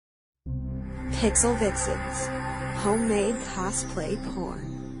Pixel Vixens, homemade cosplay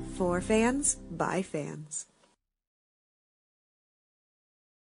porn. For fans, by fans.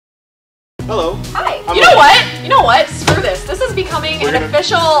 Hello. Hi. You know what? You know what? Screw this. This is becoming an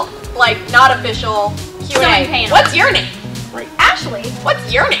official, like, not official Q&A. What's your name? Right. Ashley,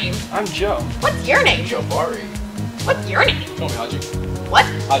 what's your name? I'm Joe. What's your name? Joe Bari. What's your name? Call me Haji. What?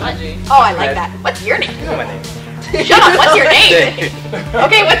 Haji. Oh, I like that. What's your name? You know my name. Shut up. What's your name?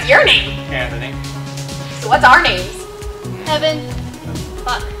 Okay, what's your name? Anthony. So what's our names? Heaven.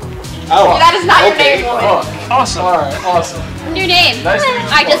 Fuck. Oh. That is not your name, woman. Oh, awesome. Alright, awesome. New name. Nice to meet you.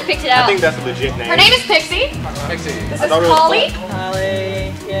 I just picked it out. I think that's a legit name. Her name is Pixie. Pixie. This is Holly.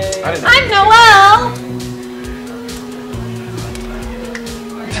 Holly. Yay. I'm Noel.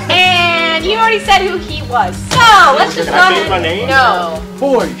 And you already said who he was. So let's just Can go I ahead. change my name? No.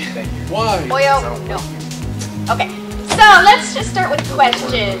 Boy. Why? Boyo. No. Okay. So let's just start with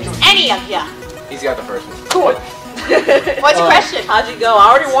questions. Any of ya. He's got the first one. Cool. What's your question? How'd you go? I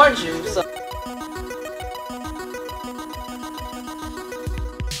already warned you. So.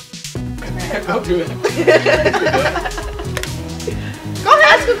 Don't do it. Go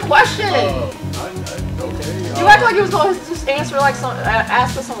ahead, ask a question. Okay. You act like you was going to just answer like some,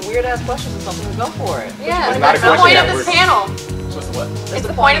 ask us some weird ass questions or something. Go for it. Yeah, It's not a that's the point question of this that panel. What's the what? It's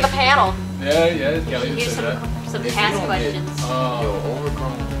the point of the panel. Yeah, Kelly, you Here's said that. some If past you don't questions. Yo,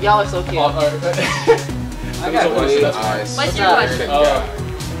 overgrown. Y'all are so cute. I got eyes. What's your question?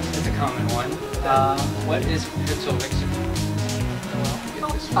 It's a common one. What is Pixel Vixen? Oh,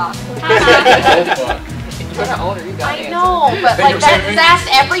 fuck. Oh, fuck. You're the owner. You got I know, but like that's asked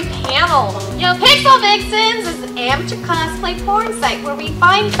every panel. Yo, Pixel Vixens is an amateur cosplay porn site where we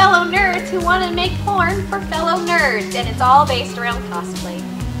find fellow nerds who want to make porn for fellow nerds, and it's all based around cosplay.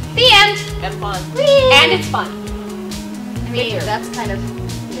 The end. And fun. And it's fun. I mean, that's kind of,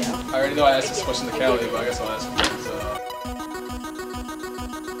 you know. I already know I asked this question to Callie, but I guess I'll ask you.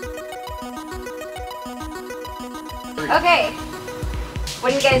 Okay. What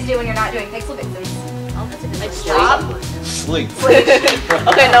do you guys do when you're not doing Pixel Vixens? Oh, that's a good Like job. Sleep.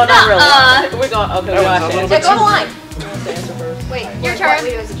 Okay, no, not really. We're going. Okay, we're going to Yeah, go to line. answer first. Wait, Your what turn. we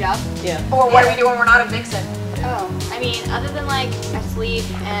do as a job? Yeah. Or what do we do when we're not a vixen? Oh, I mean, other than like I sleep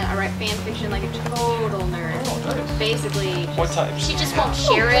and I write fan fiction like a total nerd. Basically, What type? she just won't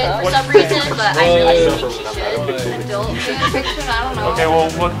share it for some reason, but I really think she should. Adult fan fiction, I don't know. Okay, well,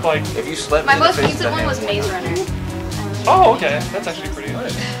 what, like... If you slept My in the most face recent of one was him- Maze Runner. Oh, okay. That's actually pretty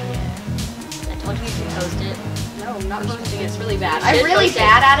nice. I told you to post it. No, I'm not posting it. It's really bad. I'm really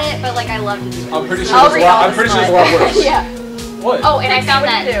bad at it, but like I love to do it. I'm pretty sure I'll it's read a lot. all I'm pretty this sure it's a lot worse. Yeah. What? Oh, and I found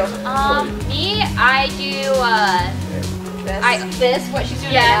What do you that. do? Me, I do This? What she's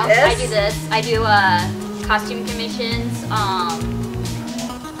doing yeah, right now? I do this. I do costume commissions.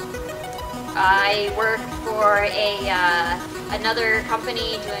 I work for a another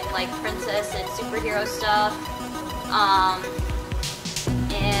company doing like princess and superhero stuff.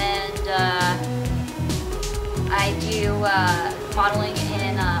 And I do modeling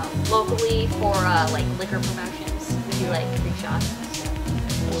in locally for like liquor promotions. We do like free shots.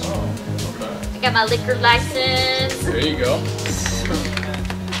 I got my liquor license. There you go.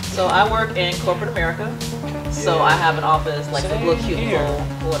 So I work in corporate America. So I have an office, like a little cubicle,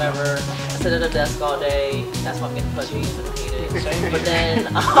 whatever. I sit at a desk all day. That's why I'm getting pudgy and heated. But then,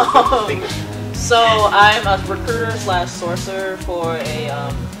 so I'm a recruiter slash sourcer for a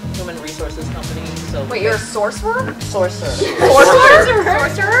human resources company. So Wait, you're a sorcerer? sourcer.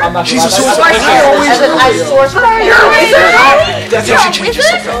 Sorcerer? I'm not She's a source. I source for That's how she changes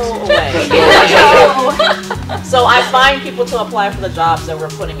So I find people to apply for the jobs that we're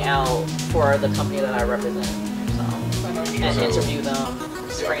putting out for the company that I represent. So and interview them,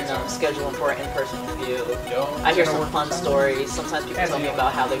 screen them, schedule them for an in-person interview. I hear some fun stories. Sometimes people tell me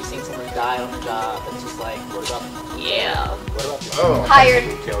about how they've seen someone die on the job. It's just like, what about Hired.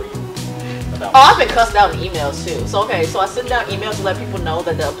 Oh, I've been cussed out in emails too. So okay, so I send out emails to let people know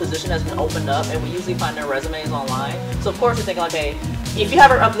that the position has been opened up, and we usually find their resumes online. So of course you're thinking like, hey, if you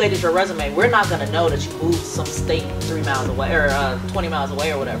haven't updated your resume, we're not gonna know that you moved to some state 3 miles away or 20 miles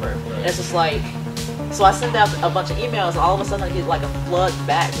away or whatever. And it's just like, so I send out a bunch of emails, and all of a sudden I get like a flood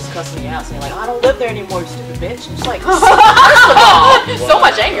back just cussing me out, saying like, I don't live there anymore, you stupid bitch. I'm just like, first of all, So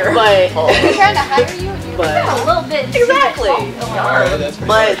much anger. but They're trying to hire you, and you're But- a little bit exactly. Alright, that's pretty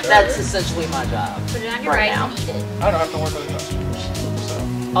But much that's alright. essentially my job. put it on your Right rice now. and eat it. I don't have to work with the customers. So.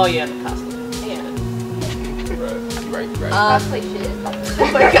 Oh yeah, the costume. Yeah. Right. Cosplay shit. Oh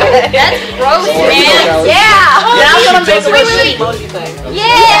my god. That's gross, Oh, man. Yeah! Yeah, I'm gonna make a Wait, little wait, emoji thing.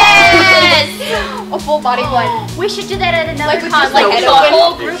 Yes! A full body one. We should do that at another Like with con. just Like like a an open-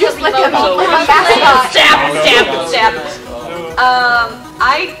 whole group just of like emojis. a Stab.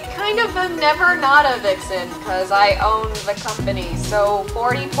 I kind of am never not a vixen because I own the company. So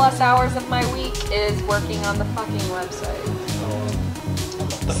 40 plus hours of my week is working on the fucking website.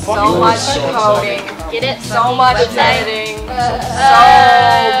 So much coding. Get it? So much editing. So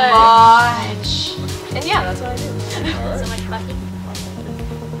much. And yeah, that's what I do. So much fucking.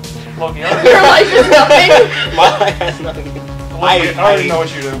 Loki, Your life is nothing. My life has nothing. I already know what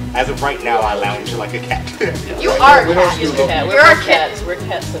you do. As of right now, I lounge like a cat. You are a cat. We're You're a both kitten. cats. We're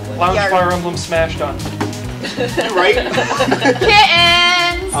cat siblings. Lounge Fire Emblem Smash done. Right?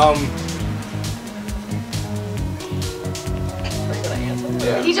 Kittens!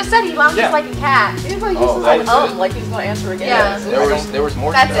 Yeah. He just said he lounges like a cat. He's Oh, like, that was it. like he's gonna answer again. Yeah. There was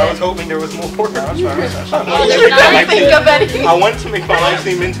more. That's to I that. was hoping there was more. That's fine. Oh, you're not think of anything. I want to make my life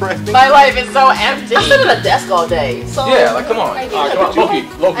seem interesting. My life is so empty. I sit at a desk all day. So Yeah, like come on. I do. Come on,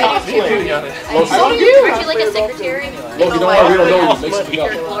 Loki. I do too. Loki. So do you. Aren't you like a secretary? Loki, don't worry, we don't know you. Mix it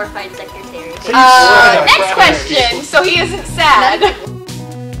You're a up. glorified secretary. Next question. So he isn't sad.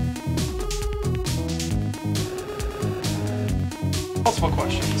 Multiple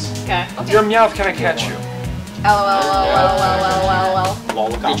questions. Okay. Your Meoth can I catch you?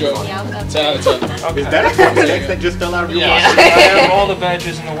 LOL. Good joke. 10 out of 10. Okay. Is that a text that just fell out of your Yeah. mouth? I have all the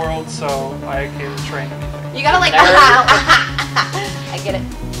badges in the world, so I can train anything. You gotta like, I get it.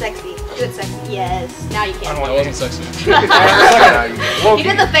 Sexy. Do it sexy. Yes. Now you I can. don't That want wasn't sexy. You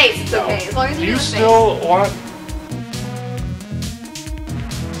did the face. It's okay. As long as Do you you do the face. still want?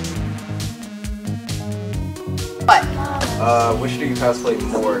 What? Which do you cosplay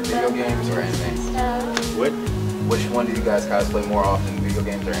more, video games or anime? What? Which one do you guys cosplay more often, video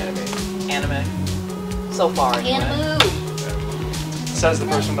games or anime? anime. So far, anyway. And move. Says the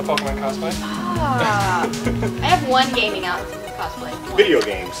person with the Pokemon cosplay. I have one gaming out cosplay. One. Video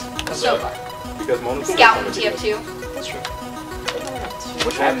games. So far. Because Mona Scout from TF2. That's true.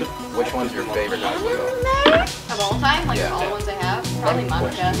 Which one's your favorite cosplay though? Of all time, like Yeah. all the ones I have, probably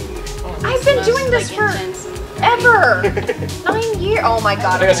manga. I've been doing this for ever. 9 years. Oh my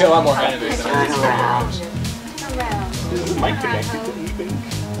god. I think I see a lot more anime than I do video games. Around. Is this mic connected to anything?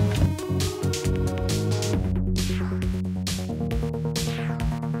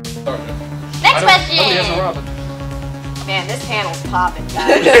 Next Nobody has a question. Robin. Man, this panel's popping,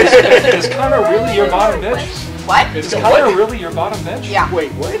 guys. Is Connor really your bottom bitch? What? Is Connor really your bottom bitch? Yeah.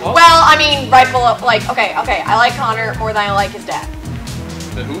 Wait, what? Oh. Well, I mean, right below, like, okay, I like Connor more than I like his dad.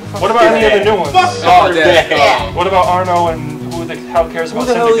 The who? What about any of the new ones? Fuck Oh, your Dad. dad. Yeah. What about Arno and who the hell cares Who about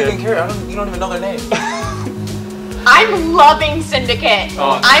the hell Syndicate? even care? You don't even know their name. I'm loving Syndicate.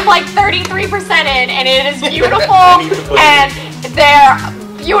 Oh. I'm like 33% in, and it is beautiful, I need to play and they're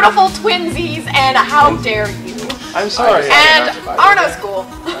beautiful twinsies, and how dare you? I'm sorry. And Arno's cool.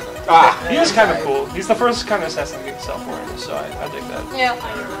 Ah, He is kind of cool. He's the first kind of assassin to get self-awareness, so I dig that.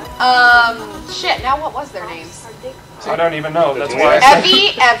 Yeah. Shit, now what was their names? I don't even know. That's why I said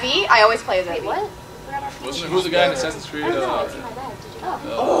Evie, I always play as Evie. What? Who's the guy in Assassin's Creed?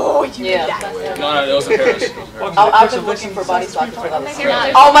 Oh, you Yeah. did that. No, that was in Paris. I've been looking for body stock for that. Maybe not.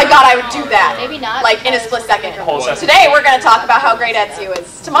 Oh my god, I would do that. Maybe not. Like, in a because split second. Whole Assassin's Today we're gonna talk about how great Ezio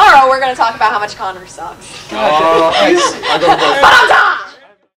is. Tomorrow we're gonna talk about how much Connor sucks. I go for But I'm done!